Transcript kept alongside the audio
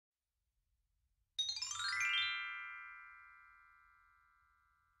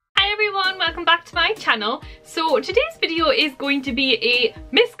welcome back to my channel. So today's video is going to be a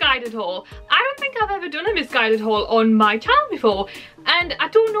misguided haul. I don't think I've ever done a misguided haul on my channel before, and I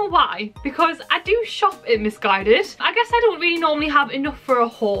don't know why, because I do shop at Misguided. I guess I don't really normally have enough for a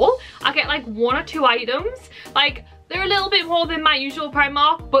haul. I get like 1 or 2 items. Like, they're a little bit more than my usual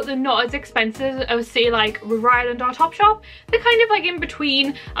Primark, but they're not as expensive as, say, like River Island or Topshop. They're kind of like in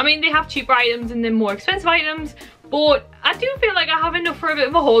between. I mean, they have cheaper items and then more expensive items, but I do feel like I have enough for a bit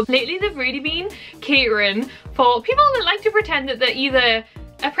of a haul. Lately, they've really been catering for people that like to pretend that they're either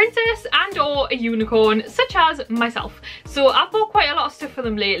a princess and or a unicorn, such as myself. So I've bought quite a lot of stuff for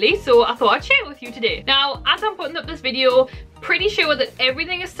them lately, so I thought I'd share it with you today. Now, as I'm putting up this video, pretty sure that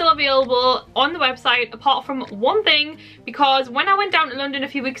everything is still available on the website apart from one thing, because when I went down to London a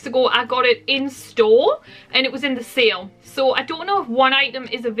few weeks ago, I got it in store and it was in the sale. So I don't know if one item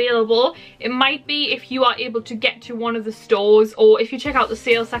is available. It might be if you are able to get to one of the stores, or if you check out the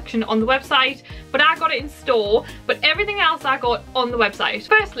sales section on the website, but I got it in store, but everything else I got on the website.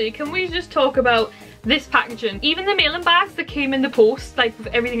 Firstly, can we just talk about this packaging? Even the mailing bags that came in the post, like with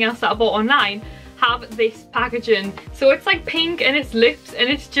everything else that I bought online, have this packaging. So it's like pink and it's lips, and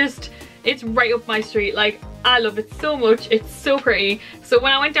it's right up my street. Like, I love it so much. It's so pretty. So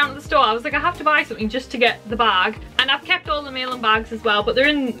when I went down to the store, I was like, I have to buy something just to get the bag. And I've kept all the mailing bags as well, but they're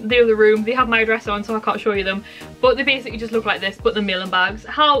in the other room. They have my address on, so I can't show you them. But they basically just look like this, but the mailing bags.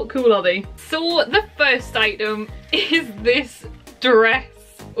 How cool are they? So the first item is this dress.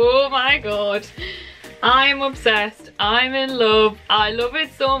 Oh my god. I'm obsessed. I'm in love. I love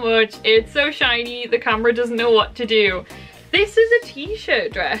it so much. It's so shiny. The camera doesn't know what to do. This is a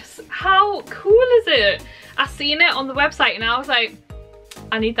t-shirt dress. How cool is it? I seen it on the website and I was like,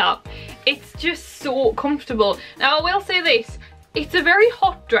 I need that. It's just so comfortable. Now, I will say this. It's a very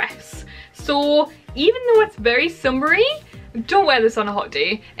hot dress. So even though it's very summery, don't wear this on a hot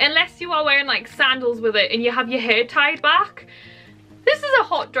day. Unless you are wearing like sandals with it and you have your hair tied back. This is a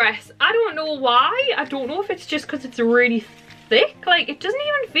hot dress. I don't know why. I don't know if it's just because it's really thick. Like, it doesn't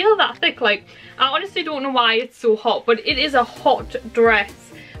even feel that thick. Like, I honestly don't know why it's so hot, but it is a hot dress.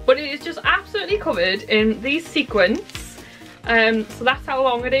 But it is just absolutely covered in these sequins. So that's how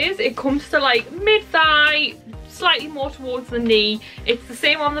long it is. It comes to like mid-thigh, slightly more towards the knee. It's the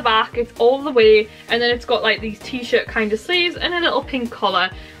same on the back. It's all the way. And then it's got like these t-shirt kind of sleeves and a little pink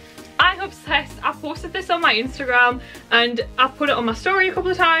collar. I'm obsessed. I posted this on my Instagram and I put it on my story a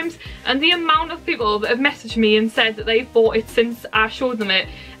couple of times, and the amount of people that have messaged me and said that they've bought it since I showed them it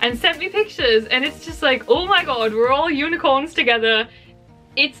and sent me pictures, and it's just like, oh my god, we're all unicorns together.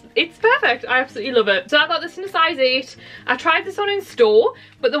 It's perfect. I absolutely love it. So I got this in a size 8. I tried this on in store,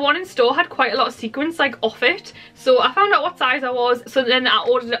 but the one in store had quite a lot of sequins like off it. So I found out what size I was, so then I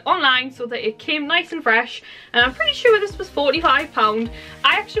ordered it online so that it came nice and fresh. And I'm pretty sure this was £45.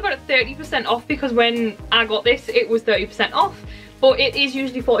 I actually got it 30% off because when I got this, it was 30% off. But it is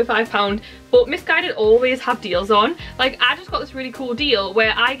usually £45. But Misguided always have deals on. Like, I just got this really cool deal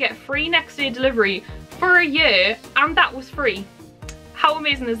where I get free next day delivery for a year, and that was free. How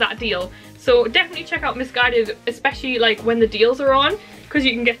amazing is that deal? So definitely check out Misguided, especially like when the deals are on, because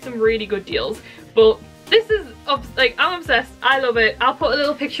you can get some really good deals. But this is, like, I'm obsessed. I love it. I'll put a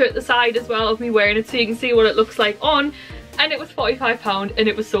little picture at the side as well of me wearing it so you can see what it looks like on. And it was £45 and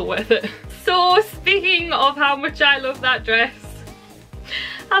it was so worth it. So speaking of how much I love that dress,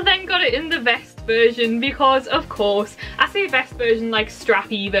 I then got it in the vest version because, of course, I say vest version like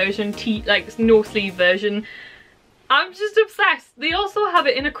strappy version, like no sleeve version. I'm just obsessed. They also have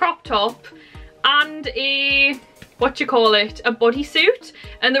it in a crop top and a, a bodysuit.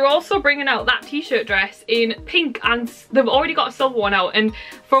 And they're also bringing out that t-shirt dress in pink, and they've already got a silver one out. And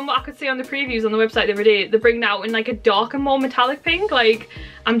from what I could see on the previews on the website the other day, they're bringing it out in like a darker, more metallic pink. Like,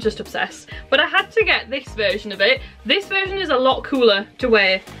 I'm just obsessed. But I had to get this version of it. This version is a lot cooler to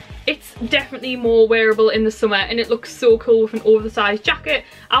wear. It's definitely more wearable in the summer, and it looks so cool with an oversized jacket.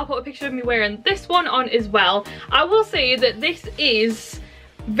 I'll put a picture of me wearing this one on as well. I will say that this is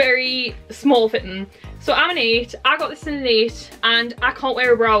very small fitting. So I'm an 8, I got this in an 8, and I can't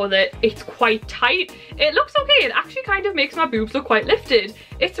wear a bra with it. It's quite tight. It looks okay. It actually kind of makes my boobs look quite lifted.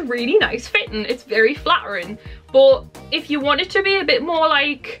 It's really nice fitting. It's very flattering. But if you want it to be a bit more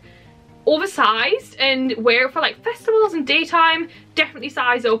like oversized and wear it for like festivals and daytime, definitely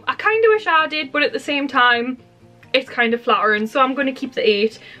size up. I kind of wish I did, but at the same time it's kind of flattering, so I'm going to keep the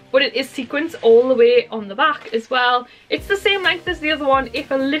 8. But it is sequins all the way on the back as well. It's the same length as the other one, if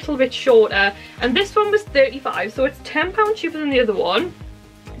a little bit shorter, and this one was £35, so it's £10 cheaper than the other one.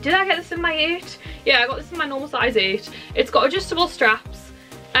 Did I get this in my 8? Yeah, I got this in my normal size 8. It's got adjustable straps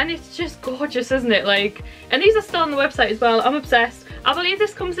and it's just gorgeous, isn't it? Like, and these are still on the website as well. I'm obsessed. I believe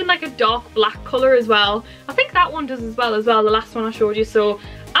this comes in like a dark black colour as well. I think that one does as well, the last one I showed you. So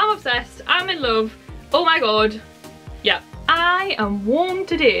I'm obsessed, I'm in love. Oh my god. Yeah, I am warm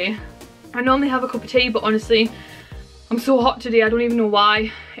today. I normally have a cup of tea, but honestly, I'm so hot today, I don't even know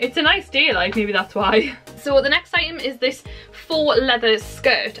why. It's a nice day, like, maybe that's why. So the next item is this faux leather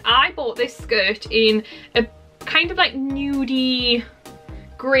skirt. I bought this skirt in a kind of like nudie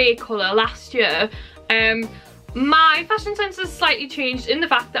grey colour last year. My fashion sense has slightly changed in the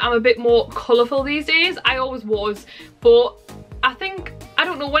fact that I'm a bit more colourful these days. I always was, but I think, I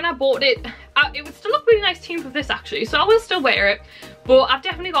don't know, when I bought it, it would still look really nice teamed with this actually, so I will still wear it. But I've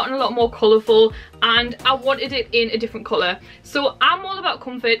definitely gotten a lot more colourful and I wanted it in a different colour. So I'm all about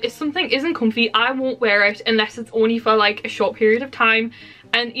comfort. If something isn't comfy, I won't wear it unless it's only for like a short period of time.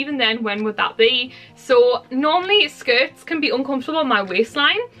 And even then, when would that be? So normally skirts can be uncomfortable on my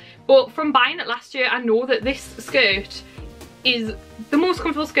waistline, but from buying it last year, I know that this skirt is the most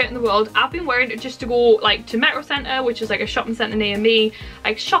comfortable skirt in the world. I've been wearing it just to go like to Metro Centre, which is like a shopping centre near me,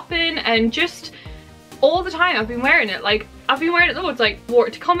 like shopping, and just all the time I've been wearing it. Like I've been wearing it loads, like wore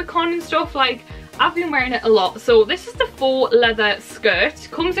it to Comic Con and stuff. Like I've been wearing it a lot. So this is the faux leather skirt.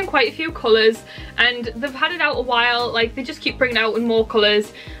 Comes in quite a few colours and they've had it out a while. Like they just keep bringing it out in more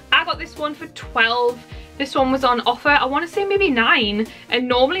colours. I got this one for 12. This one was on offer, I want to say maybe 9, and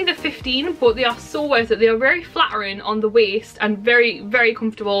normally they're 15, but they are so worth it. They are very flattering on the waist and very, very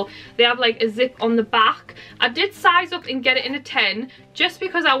comfortable. They have like a zip on the back. I did size up and get it in a 10 just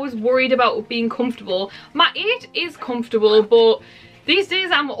because I was worried about being comfortable. My 8 is comfortable, but these days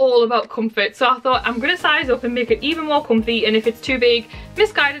I'm all about comfort, so I thought I'm going to size up and make it even more comfy, and if it's too big,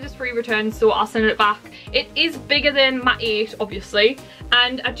 MissGuided is free return, so I'll send it back. It is bigger than my 8 obviously,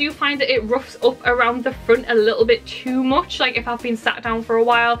 and I do find that it roughs up around the front a little bit too much, like if I've been sat down for a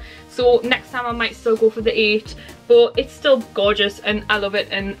while. So next time I might still go for the 8, but it's still gorgeous and I love it,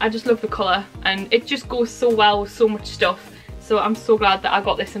 and I just love the colour and it just goes so well with so much stuff. So I'm so glad that I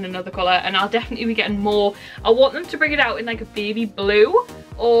got this in another colour, and I'll definitely be getting more. I want them to bring it out in like a baby blue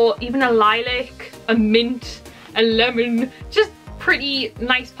or even a lilac, a mint, a lemon, just pretty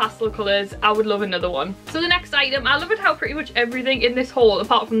nice pastel colours. I would love another one. So the next item, I love it how pretty much everything in this haul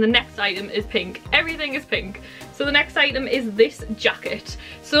apart from the next item is pink. Everything is pink. So the next item is this jacket.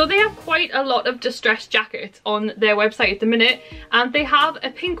 So they have quite a lot of distressed jackets on their website at the minute, and they have a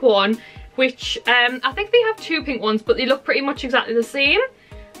pink one which I think they have 2 pink ones, but they look pretty much exactly the same.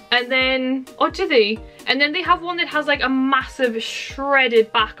 And then, or do they? And then they have one that has like a massive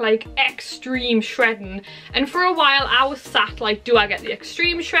shredded back, like extreme shredding. And for a while I was sat like, do I get the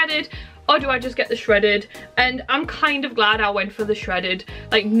extreme shredded or do I just get the shredded? And I'm kind of glad I went for the shredded,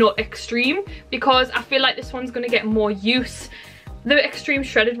 like not extreme, because I feel like this one's gonna get more use. The extreme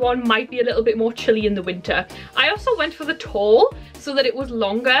shredded one might be a little bit more chilly in the winter. I also went for the tall so that it was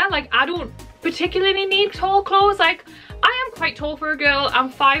longer. Like I don't particularly need tall clothes. Like I am quite tall for a girl.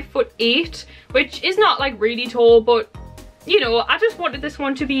 I'm 5'8", which is not like really tall, but you know, I just wanted this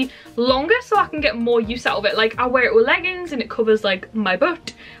one to be longer so I can get more use out of it. Like I wear it with leggings and it covers like my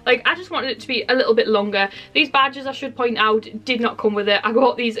butt. Like I just wanted it to be a little bit longer. These badges, I should point out, did not come with it. I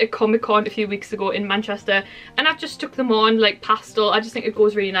got these at Comic Con a few weeks ago in Manchester, and I've just stuck them on like pastel. I just think it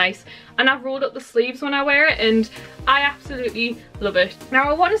goes really nice, and I've rolled up the sleeves when I wear it and I absolutely love it. Now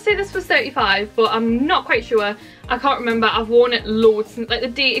I want to say this was 35, but I'm not quite sure. I can't remember. I've worn it loads since like the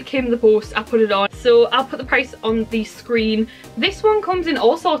day it came in the post. I put it on, so I'll put the price on the screen. This one comes in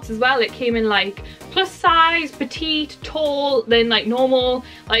all sorts as well. It came in like plus size, petite, tall, then like normal.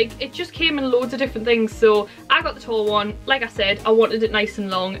 Like it just came in loads of different things, so I got the tall one. Like I said, I wanted it nice and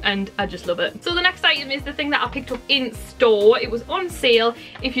long and I just love it. So the next item is the thing that I picked up in store. It was on sale.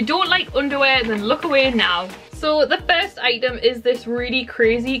 If you don't like underwear, then look away now. So the first item is this really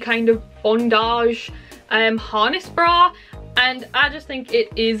crazy kind of bondage harness bra, and I just think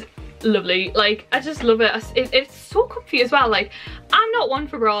it is lovely. Like I just love it. It's so comfy as well. Like I'm not one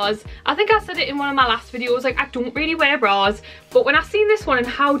for bras. I think I said it in one of my last videos, like I don't really wear bras, but when I seen this one and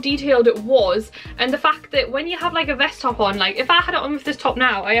how detailed it was, and the fact that when you have like a vest top on, like if I had it on with this top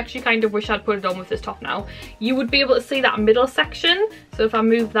now, I actually kind of wish I'd put it on with this top now, you would be able to see that middle section. So if I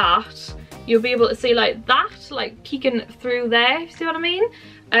move that, you'll be able to see like that, like peeking through there, see what I mean?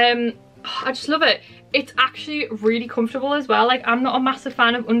 I just love it. It's actually really comfortable as well. Like I'm not a massive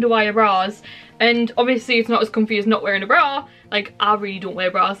fan of underwire bras, and obviously it's not as comfy as not wearing a bra. Like I really don't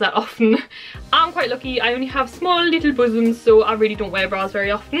wear bras that often. I'm quite lucky, I only have small little bosoms, so I really don't wear bras very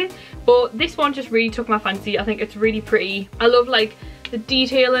often, but this one just really took my fancy. I think it's really pretty. I love like the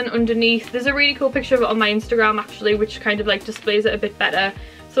detailing underneath. There's a really cool picture of it on my Instagram actually, which kind of like displays it a bit better.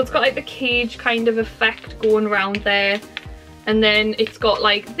 So it's got like the cage kind of effect going around there. and then it's got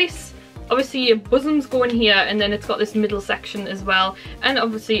like this, obviously your bosoms go in here, and then it's got this middle section as well, and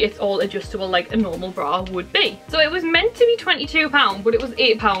obviously it's all adjustable like a normal bra would be. So it was meant to be £22, but it was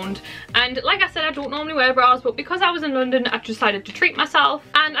 £8, and like I said, I don't normally wear bras, but because I was in London I decided to treat myself,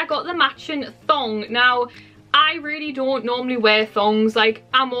 and I got the matching thong. Now I really don't normally wear thongs, like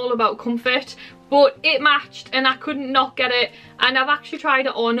I'm all about comfort, but it matched and I couldn't not get it, and I've actually tried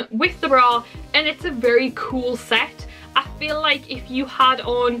it on with the bra, and it's a very cool set. I feel like if you had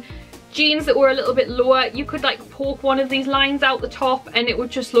on jeans that were a little bit lower, you could like poke one of these lines out the top and it would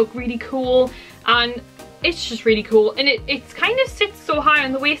just look really cool, and it's just really cool, and it kind of sits so high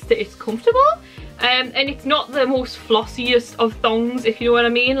on the waist that it's comfortable, and it's not the most flossiest of thongs, if you know what I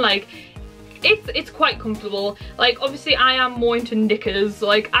mean. Like it's quite comfortable. Like obviously I am more into knickers,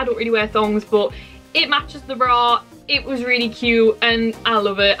 like I don't really wear thongs, but it matches the bra. It was really cute and I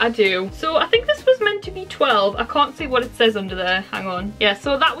love it, I do. So I think this was meant to be 12. I can't see what it says under there, hang on. Yeah,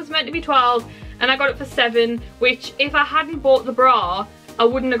 so that was meant to be 12 and I got it for 7, which if I hadn't bought the bra, I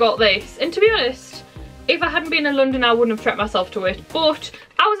wouldn't have got this. And to be honest, if I hadn't been in London, I wouldn't have treated myself to it. But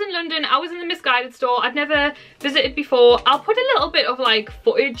I was in London, I was in the MissGuided store, I'd never visited before. I'll put a little bit of like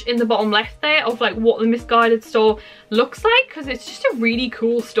footage in the bottom left there of like what the MissGuided store looks like, because it's just a really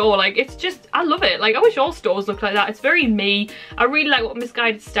cool store. Like it's just, I love it. Like I wish all stores looked like that. It's very me. I really like what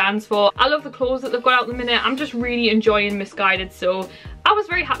MissGuided stands for. I love the clothes that they've got out at the minute. I'm just really enjoying MissGuided, so I was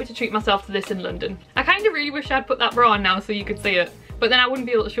very happy to treat myself to this in London. I kind of really wish I'd put that bra on now so you could see it, but then I wouldn't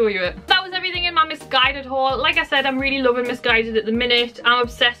be able to show you it. That was everything in my MissGuided haul. Like I said, I'm really loving MissGuided at the minute. I'm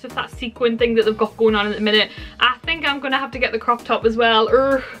obsessed with that sequin thing that they've got going on at the minute. I think I'm gonna have to get the crop top as well.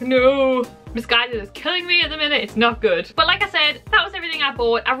 No. MissGuided is killing me at the minute, it's not good. But like I said, that was everything I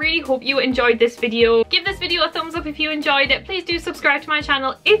bought. I really hope you enjoyed this video. Give this video a thumbs up if you enjoyed it. Please do subscribe to my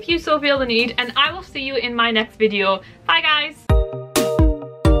channel if you so feel the need, and I will see you in my next video. Bye guys.